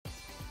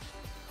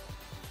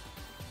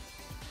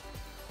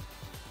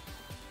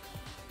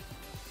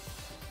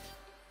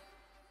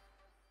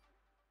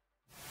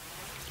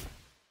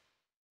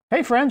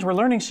Hey friends, we're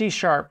learning C#.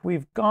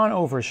 We've gone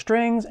over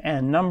strings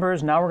and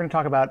numbers. Now we're going to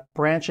talk about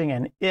branching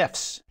and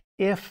ifs,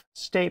 if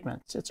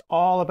statements. It's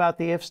all about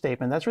the if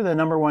statement. That's really the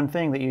number one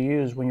thing that you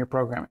use when you're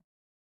programming.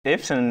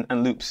 Ifs and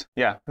loops.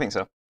 Yeah, I think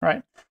so.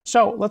 Right.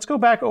 So let's go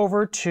back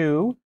over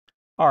to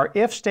our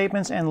if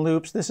statements and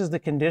loops. This is the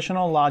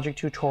conditional logic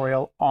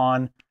tutorial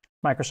on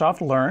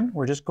Microsoft Learn.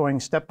 We're just going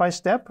step by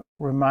step.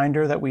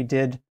 Reminder that we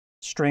did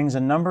strings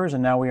and numbers,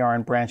 and now we are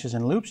in branches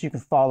and loops. You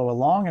can follow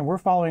along, and we're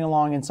following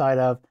along inside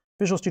of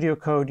Visual Studio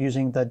Code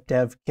using the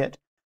dev kit.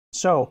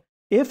 So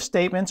if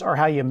statements are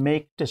how you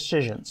make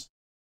decisions.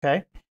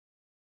 Okay,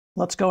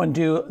 let's go and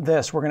do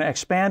this. We're going to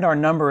expand our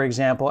number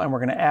example, and we're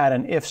going to add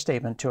an if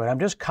statement to it.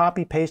 I'm just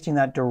copy pasting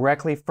that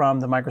directly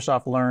from the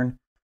Microsoft Learn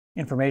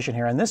information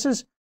here. And this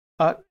is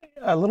a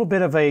little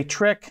bit of a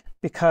trick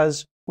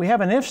because we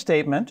have an if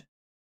statement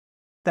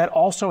that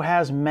also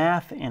has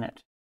math in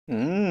it.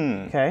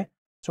 Okay,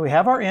 so we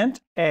have our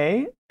int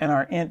a and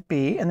our int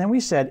b, and then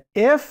we said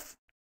if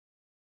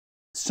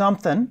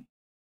something,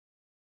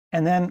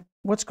 and then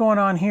what's going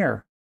on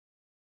here?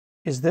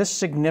 Is this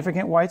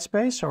significant white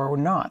space or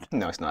not?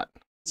 No, it's not.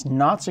 It's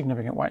not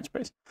significant white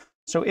space.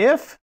 So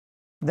if,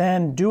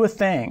 then do a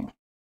thing.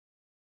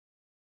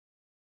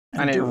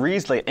 And it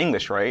reads like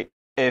English, right?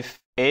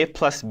 If a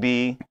plus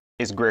b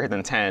is greater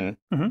than 10,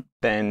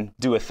 then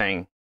do a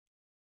thing.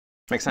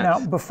 Makes sense.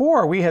 Now,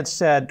 before we had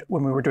said,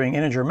 when we were doing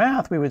integer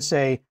math, we would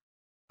say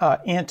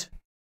int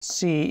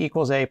c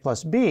equals a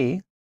plus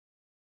b.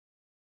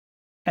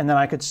 And then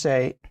I could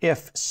say,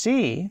 if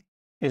c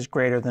is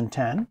greater than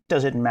 10,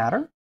 does it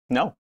matter?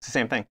 No, it's the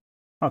same thing.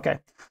 Okay,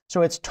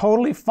 so it's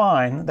totally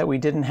fine that we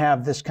didn't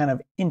have this kind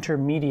of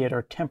intermediate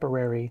or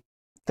temporary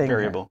thing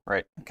Variable, here.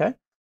 right. Okay, so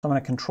I'm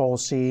going to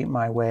Control-C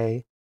my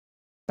way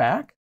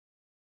back.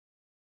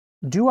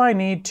 Do I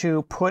need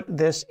to put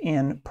this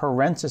in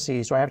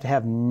parentheses? Do I have to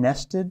have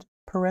nested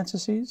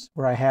parentheses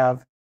where I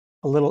have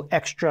a little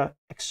extra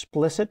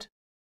explicit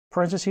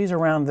parentheses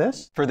around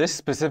this? For this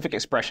specific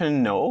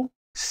expression, no.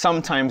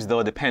 Sometimes,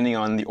 though, depending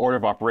on the order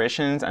of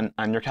operations and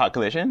your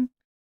calculation,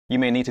 you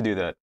may need to do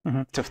that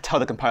to tell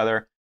the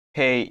compiler,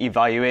 hey,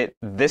 evaluate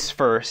this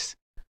first,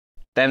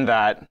 then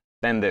that,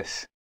 then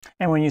this.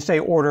 And when you say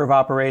order of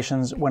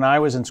operations, when I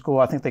was in school,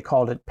 I think they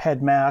called it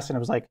PEDMAS, and it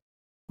was like,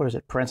 what is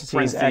it?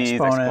 Parentheses,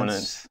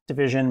 exponents,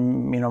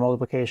 division,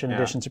 multiplication,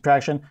 addition,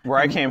 subtraction. Where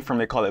I came from,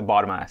 they call it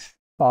BODMAS.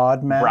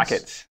 BODMAS?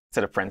 Brackets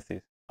instead of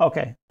parentheses.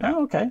 Okay. Yeah.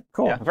 Oh, okay,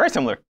 cool. Yeah, very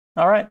similar.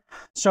 All right.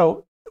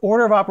 So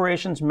order of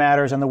operations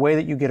matters, and the way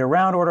that you get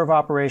around order of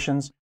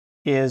operations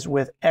is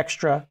with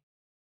extra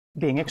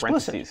being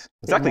explicit.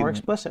 Exactly. More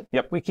explicit.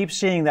 Yep. We keep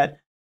seeing that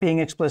being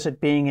explicit,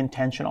 being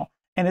intentional.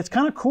 And it's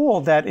kind of cool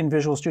that in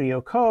Visual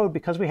Studio Code,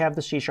 because we have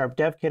the C#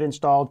 dev kit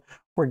installed,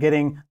 we're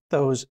getting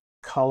those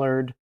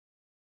colored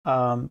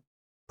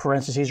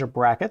parentheses or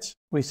brackets.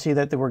 We see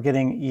that we're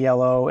getting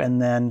yellow and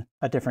then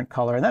a different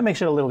color. And that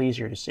makes it a little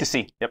easier to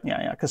see. Yep.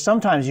 Yeah, yeah. Because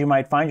sometimes you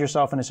might find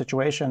yourself in a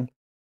situation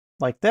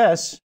like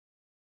this,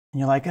 and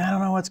you're like, I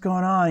don't know what's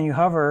going on. And you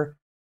hover,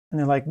 and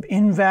they're like,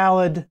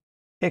 invalid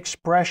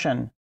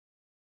expression.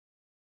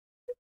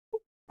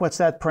 What's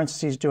that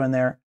parentheses doing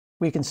there?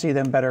 We can see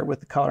them better with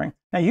the coloring.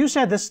 Now, you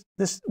said this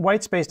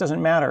white space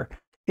doesn't matter.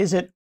 Is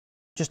it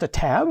just a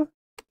tab,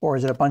 or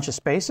is it a bunch of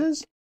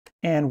spaces?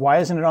 And why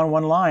isn't it on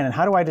one line? And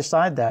how do I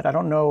decide that? I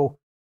don't know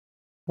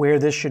where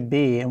this should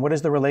be. And what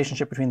is the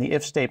relationship between the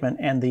if statement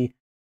and the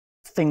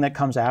thing that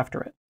comes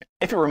after it?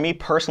 If it were me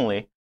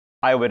personally,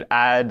 I would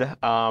add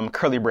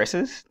curly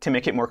braces to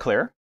make it more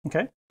clear.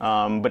 Okay.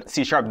 But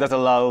C# does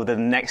allow the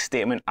next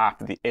statement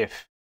after the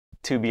if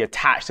to be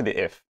attached to the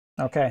if.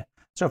 Okay.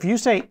 So if you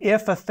say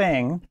if a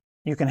thing,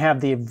 you can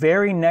have the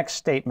very next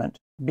statement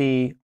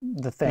be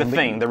the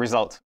thing. The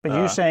result. But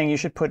you're saying you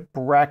should put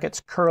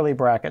brackets, curly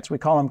brackets. We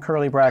call them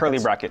curly brackets. Curly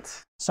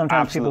brackets.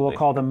 Sometimes people will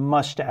call them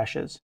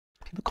mustaches.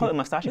 People call it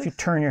mustaches? If you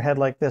turn your head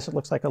like this, it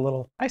looks like a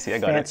little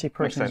fancy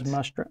person's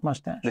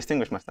mustache.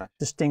 Distinguished mustache.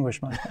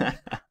 Distinguished mustache.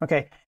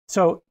 Okay,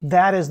 so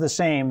that is the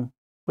same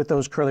with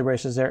those curly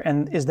braces there.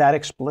 And is that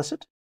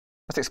explicit?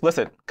 That's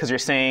explicit, because you're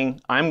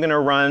saying, I'm going to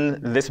run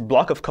this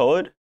block of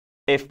code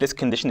if this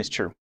condition is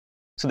true.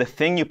 So the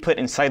thing you put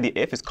inside the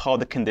if is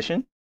called the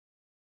condition.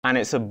 And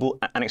it's an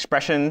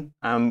expression.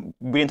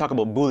 We didn't talk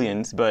about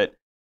Booleans, but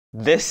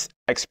this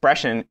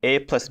expression, a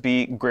plus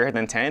b greater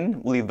than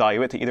 10, will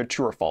evaluate to either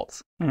true or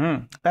false.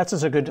 That's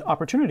just a good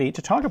opportunity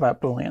to talk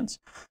about Booleans.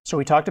 So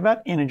we talked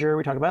about integer,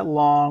 we talked about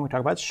long, we talked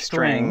about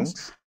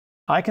strings.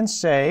 I can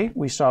say,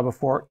 we saw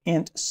before,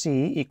 int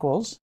c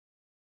equals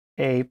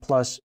a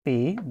plus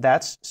b.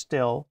 That's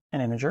still an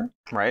integer.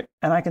 Right.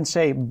 And I can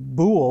say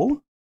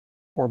bool,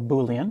 or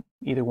Boolean,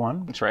 either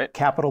one. That's right.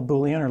 Capital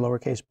Boolean or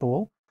lowercase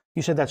bool.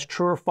 You said that's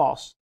true or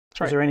false.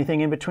 That's right. Is there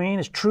anything in between?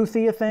 Is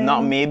truthy a thing?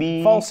 Not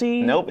maybe.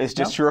 Falsy? Nope, it's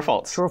just true or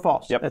false. True or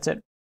false. Yep. That's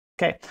it.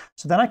 Okay.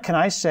 So then can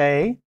I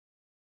say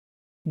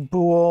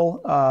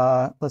bool,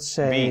 let's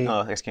say, B.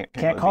 Oh, I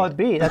can't call it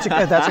B. That's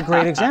a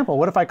great example.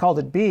 What if I called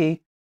it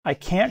B? I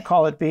can't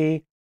call it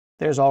B.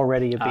 There's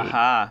already a B.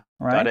 Aha,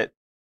 right? got it.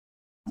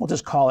 We'll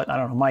just call it, I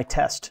don't know, my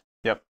test.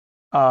 Yep.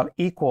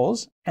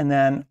 equals, and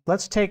then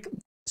let's take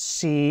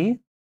C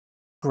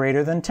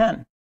greater than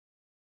 10.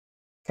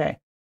 Okay,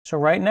 so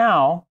right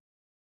now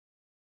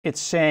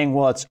it's saying,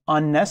 well, it's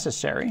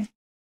unnecessary.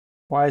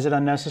 Why is it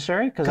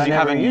unnecessary? Because you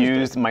haven't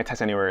used my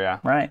test anywhere, yeah.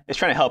 Right. It's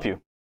trying to help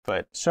you,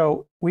 but.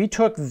 So we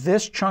took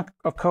this chunk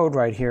of code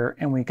right here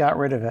and we got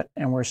rid of it,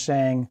 and we're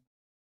saying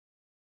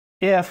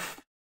if,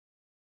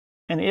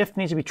 and if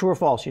needs to be true or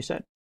false, you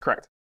said?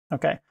 Correct.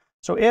 Okay,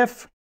 so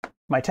if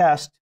my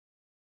test,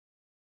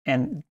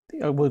 and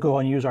we'll go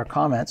and use our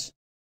comments,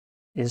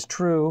 is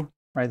true,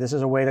 right? This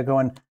is a way to go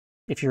and,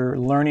 if you're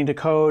learning to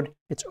code,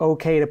 it's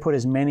okay to put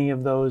as many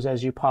of those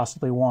as you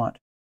possibly want.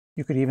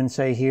 You could even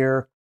say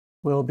here,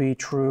 will be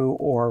true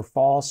or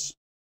false.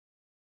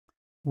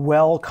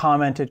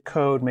 Well-commented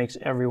code makes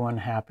everyone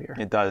happier.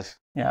 It does.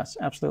 Yes,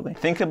 absolutely.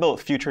 Think about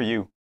future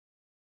you.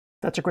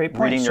 That's a great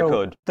point. Reading your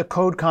code. The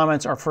code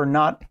comments are for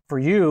not for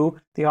you,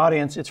 the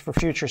audience, it's for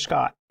future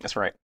Scott. That's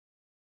right.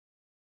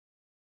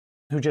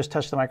 Who just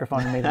touched the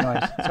microphone and made a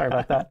noise. Sorry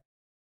about that.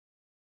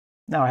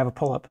 Now I have a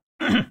pull-up.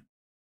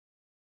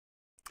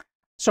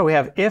 So we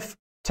have if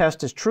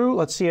test is true.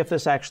 Let's see if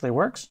this actually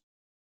works.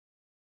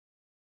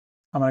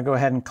 I'm going to go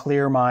ahead and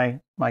clear my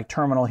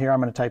terminal here. I'm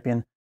going to type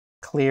in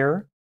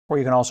clear, or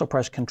you can also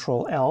press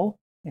Control L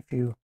if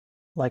you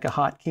like a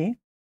hotkey.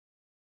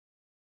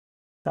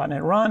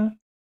 .NET run.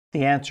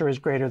 The answer is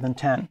greater than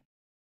 10.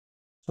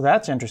 So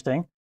that's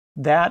interesting.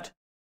 That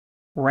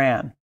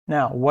ran.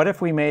 Now, what if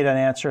we made an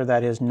answer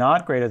that is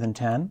not greater than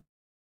 10?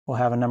 We'll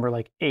have a number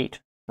like 8.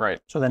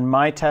 Right. So then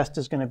my test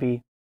is going to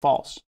be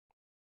false.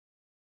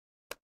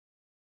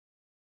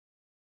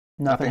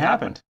 Nothing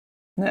happened.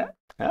 Yeah.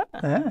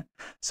 Yeah.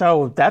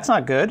 So that's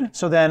not good.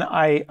 So then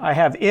I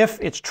have if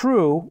it's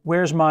true,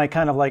 where's my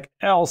kind of like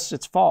else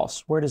it's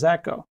false? Where does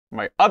that go?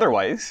 Right.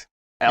 Otherwise,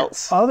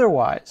 else.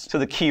 Otherwise. So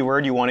the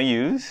keyword you want to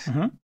use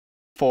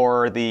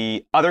for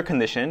the other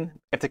condition,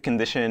 if the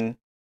condition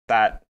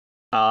that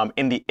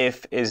in the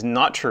if is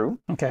not true,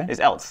 is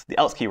else, the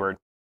else keyword.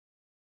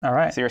 All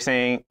right. So you're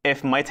saying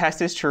if my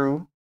test is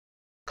true,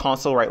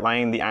 console right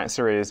line, the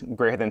answer is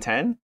greater than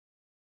 10.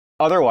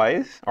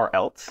 Otherwise, or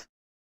else,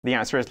 the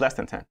answer is less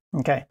than 10.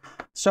 Okay,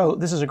 so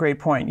this is a great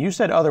point. You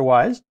said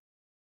otherwise.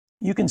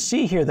 You can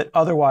see here that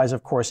otherwise,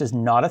 of course, is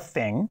not a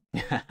thing.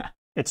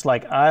 It's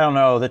like, I don't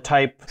know, the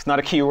type. It's not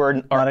a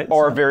keyword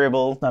or a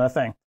variable. Not a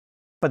thing.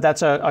 But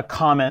that's a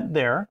comment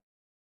there.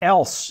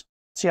 Else,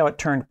 see how it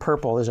turned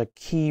purple? There's a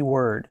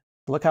keyword.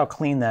 Look how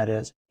clean that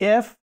is.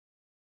 If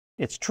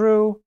it's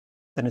true,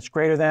 then it's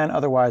greater than.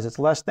 Otherwise, it's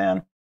less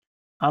than.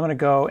 I'm going to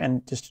go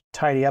and just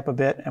tidy up a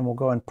bit, and we'll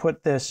go and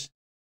put this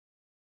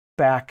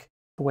back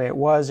the way it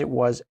was. It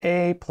was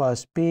A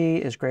plus B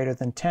is greater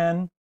than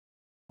 10.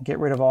 Get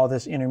rid of all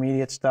this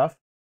intermediate stuff.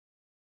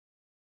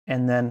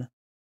 And then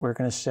we're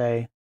going to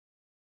say,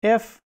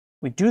 if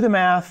we do the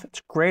math,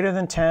 it's greater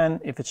than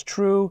 10. If it's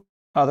true,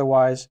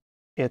 otherwise,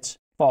 it's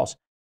false.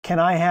 Can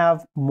I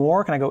have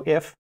more? Can I go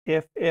if,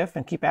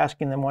 and keep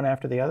asking them one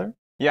after the other?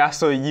 Yeah,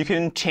 so you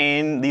can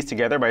chain these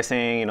together by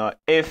saying,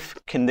 if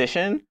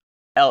condition,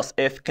 else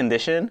if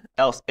condition,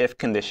 else if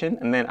condition.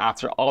 And then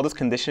after all those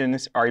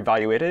conditions are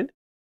evaluated,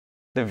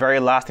 the very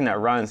last thing that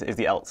runs is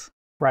the else.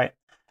 Right.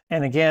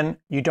 And again,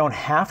 you don't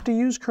have to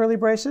use curly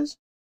braces,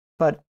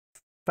 but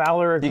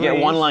Fowler agrees. You get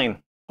one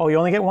line. Oh, you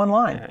only get one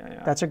line.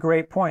 Yeah. That's a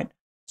great point.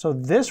 So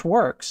this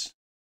works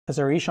because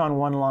they're each on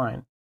one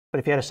line. But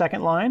if you had a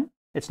second line,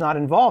 it's not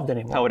involved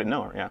anymore. How would it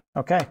know? Yeah.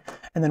 Okay.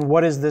 And then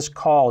what is this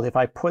called? If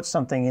I put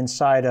something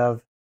inside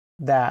of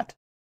that,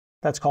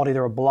 that's called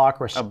either a block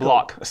or a scope. A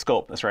block, a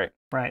scope. That's right.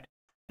 Right.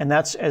 And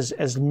that's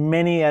as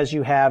many as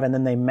you have, and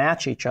then they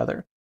match each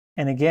other.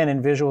 And again,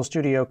 in Visual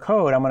Studio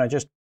Code, I'm going to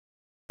just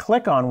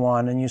click on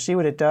one, and you see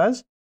what it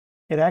does?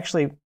 It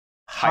actually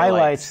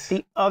highlights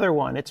the other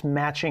one. It's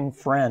matching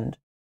friend.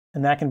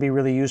 And that can be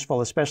really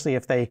useful, especially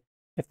if they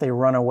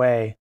run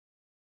away.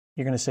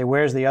 You're going to say,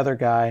 where's the other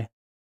guy?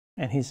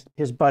 And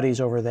his buddy's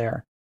over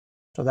there.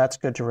 So that's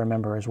good to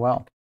remember as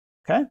well.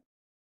 Okay?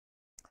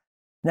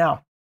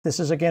 Now, this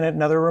is, again,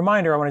 another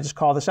reminder. I want to just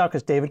call this out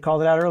because David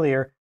called it out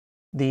earlier.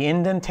 The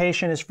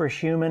indentation is for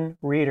human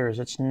readers.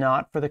 It's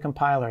not for the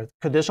compiler.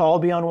 Could this all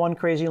be on one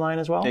crazy line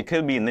as well? It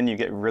could be, and then you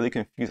get really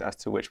confused as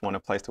to which one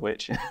applies to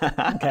which.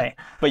 Okay.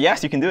 But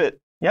yes, you can do it.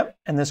 Yep,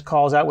 and this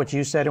calls out what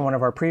you said in one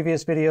of our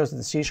previous videos, that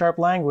the C#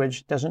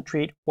 language doesn't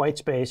treat white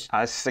space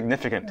as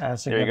significant.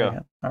 There you go.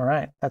 All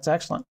right, that's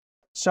excellent.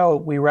 So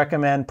we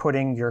recommend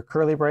putting your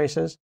curly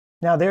braces.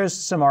 Now there's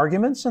some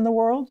arguments in the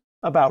world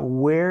about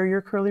where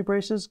your curly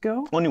braces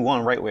go. Only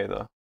one right way,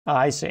 though.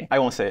 I see. I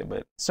won't say it,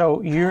 but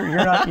so you're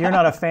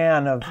not a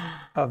fan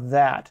of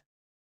that.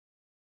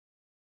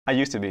 I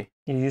used to be.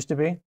 You used to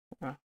be?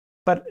 Yeah.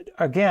 But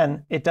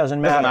again, it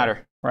doesn't matter. Doesn't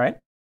matter. Right?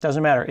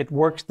 Doesn't matter. It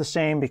works the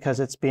same because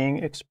it's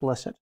being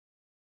explicit.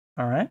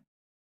 All right?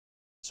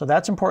 So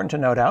that's important to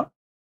note out.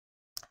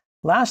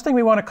 Last thing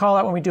we want to call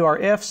out when we do our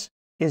ifs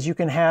is you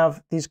can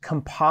have these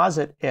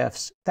composite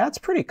ifs. That's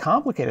pretty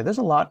complicated. There's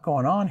a lot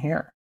going on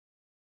here.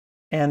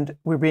 And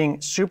we're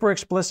being super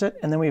explicit,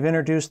 and then we've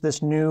introduced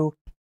this new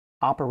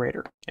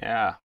operator.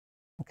 Yeah.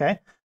 Okay,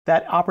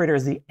 that operator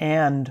is the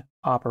AND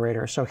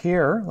operator. So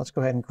here, let's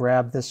go ahead and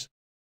grab this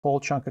whole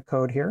chunk of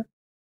code here.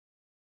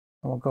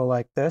 And we'll go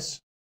like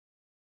this.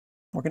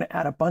 We're going to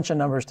add a bunch of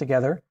numbers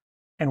together.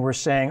 And we're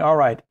saying, all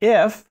right,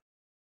 if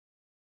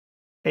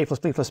a plus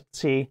b plus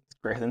c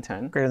Greater than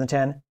 10. greater than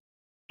 10,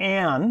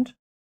 and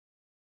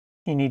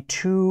you need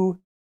 2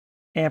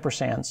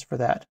 ampersands for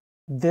that.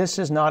 This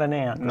is not an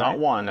AND. Not right?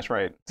 one, that's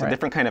right. It's a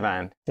different kind of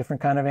AND.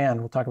 Different kind of AND.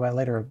 We'll talk about it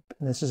later.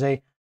 This is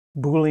a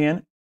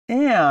Boolean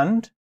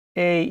and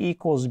A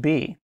equals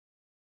B.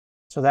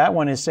 So that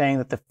one is saying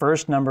that the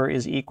first number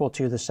is equal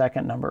to the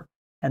second number.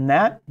 And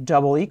that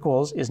double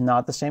equals is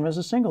not the same as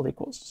a single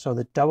equals. So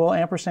the double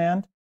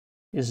ampersand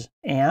is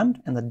and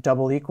the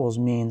double equals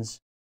means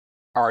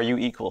Are you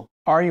equal?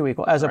 are you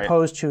equal, as Right.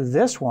 opposed to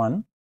this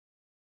one,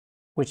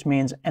 which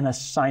means an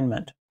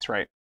assignment. That's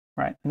right.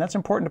 Right, and that's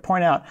important to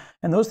point out.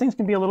 And those things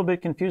can be a little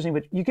bit confusing,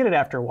 but you get it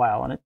after a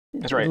while, and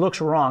That's right. it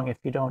looks wrong if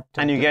you don't.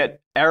 And you get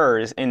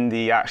errors in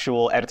the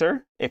actual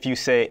editor if you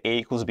say A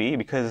equals B,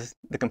 because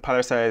the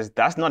compiler says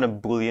that's not a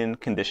Boolean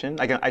condition.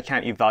 I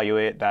can't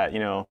evaluate that,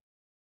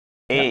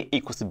 A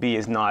equals to B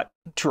is not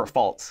true or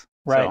false.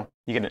 Right. So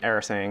you get an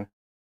error saying,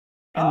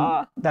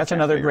 And that's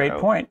another great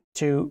point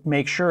to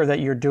make sure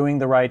that you're doing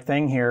the right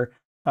thing here.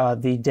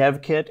 The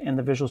dev kit and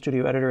the Visual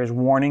Studio Editor is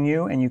warning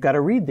you, and you've got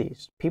to read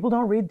these. People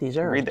don't read these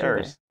errors. Read the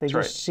errors. They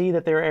That's just see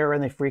that they're error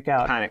and they freak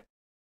out. Panic.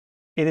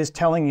 It is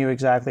telling you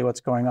exactly what's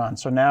going on.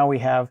 So now we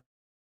have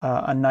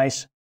a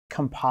nice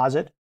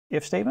composite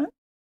if statement.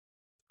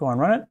 Go and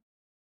run it.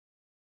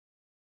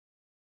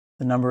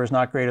 The number is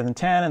not greater than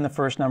 10, and the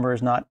first number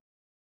is not,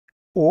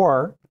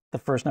 or the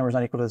first number is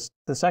not equal to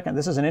the second.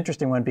 This is an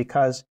interesting one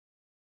because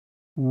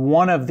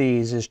one of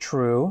these is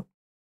true,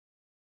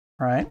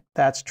 right?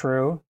 That's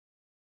true.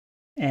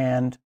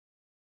 And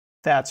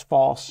that's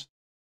false.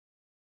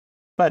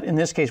 But in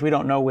this case, we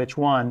don't know which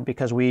one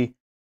because we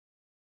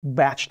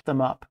batched them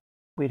up.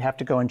 We'd have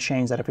to go and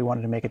change that if we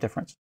wanted to make a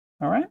difference.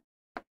 All right?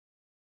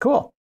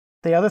 Cool.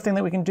 The other thing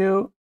that we can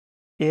do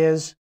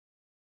is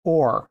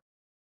OR.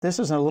 This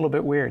is a little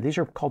bit weird. These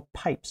are called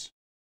pipes.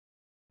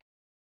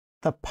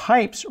 The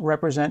pipes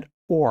represent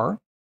OR.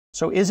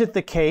 So is it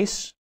the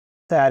case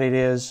that it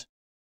is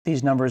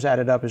these numbers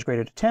added up is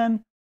greater to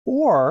 10,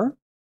 or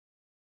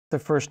the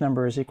first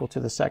number is equal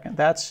to the second?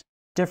 That's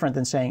different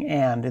than saying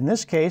and. In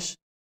this case,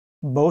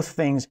 both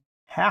things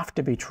have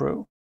to be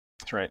true.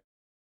 That's right.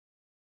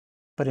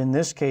 But in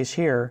this case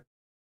here,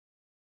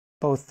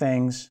 both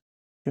things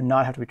do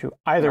not have to be true.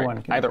 Either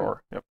one can Either be true.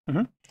 or. Yep.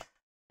 Mm-hmm.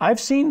 I've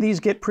seen these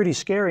get pretty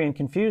scary and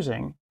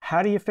confusing.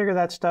 How do you figure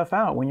that stuff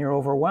out when you're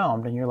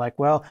overwhelmed and you're like,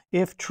 well,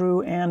 if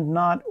true and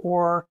not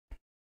or?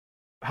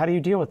 How do you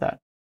deal with that?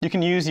 You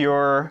can use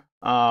your,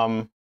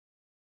 you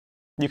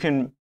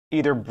can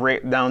either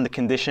break down the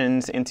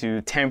conditions into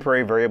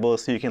temporary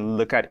variables so you can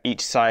look at each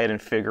side and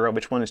figure out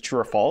which one is true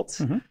or false.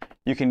 Mm-hmm.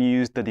 You can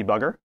use the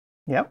debugger,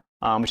 Yep.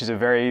 Which is a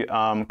very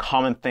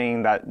common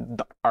thing that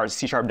our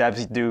C#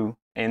 devs do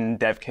in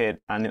DevKit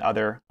and in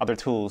other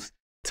tools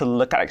to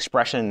look at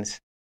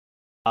expressions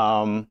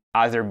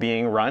as they're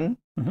being run.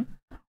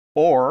 Mm-hmm.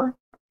 Or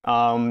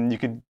you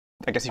could,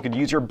 I guess you could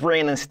use your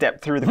brain and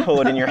step through the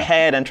code in your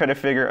head and try to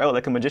figure out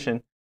like a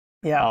magician.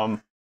 Yeah.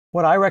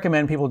 What I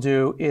recommend people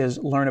do is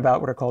learn about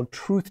what are called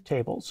truth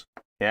tables.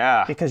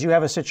 Yeah. Because you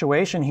have a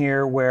situation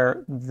here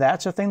where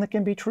that's a thing that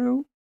can be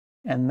true,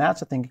 and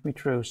that's a thing that can be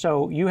true.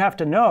 So you have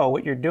to know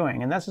what you're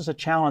doing. And this is a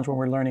challenge when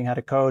we're learning how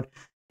to code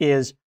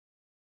is,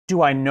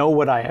 do I know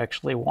what I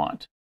actually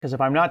want? Because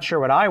if I'm not sure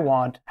what I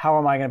want, how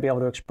am I going to be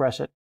able to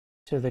express it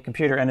to the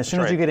computer? And as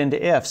soon as you get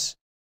into ifs,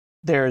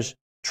 there's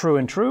true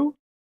and true,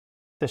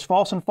 there's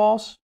false and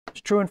false,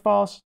 there's true and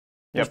false,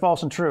 there's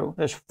false and true.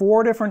 There's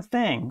 4 different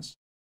things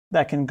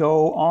that can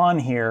go on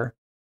here,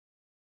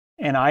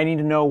 and I need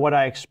to know what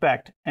I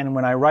expect. And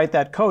when I write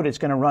that code, it's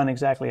going to run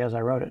exactly as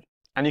I wrote it.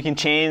 And you can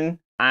chain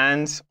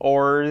ands,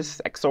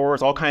 ors,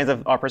 XORs, all kinds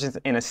of operations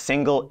in a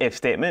single if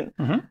statement.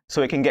 Mm-hmm.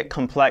 So it can get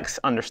complex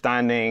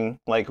understanding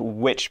like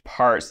which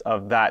parts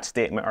of that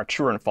statement are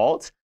true and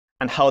false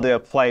and how they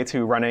apply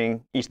to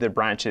running each of the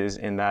branches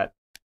in that,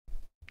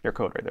 your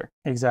code right there.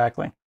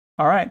 Exactly.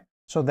 All right.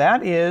 So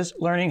that is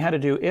learning how to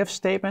do if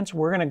statements.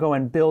 We're going to go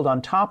and build on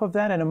top of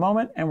that in a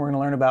moment, and we're going to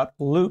learn about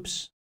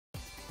loops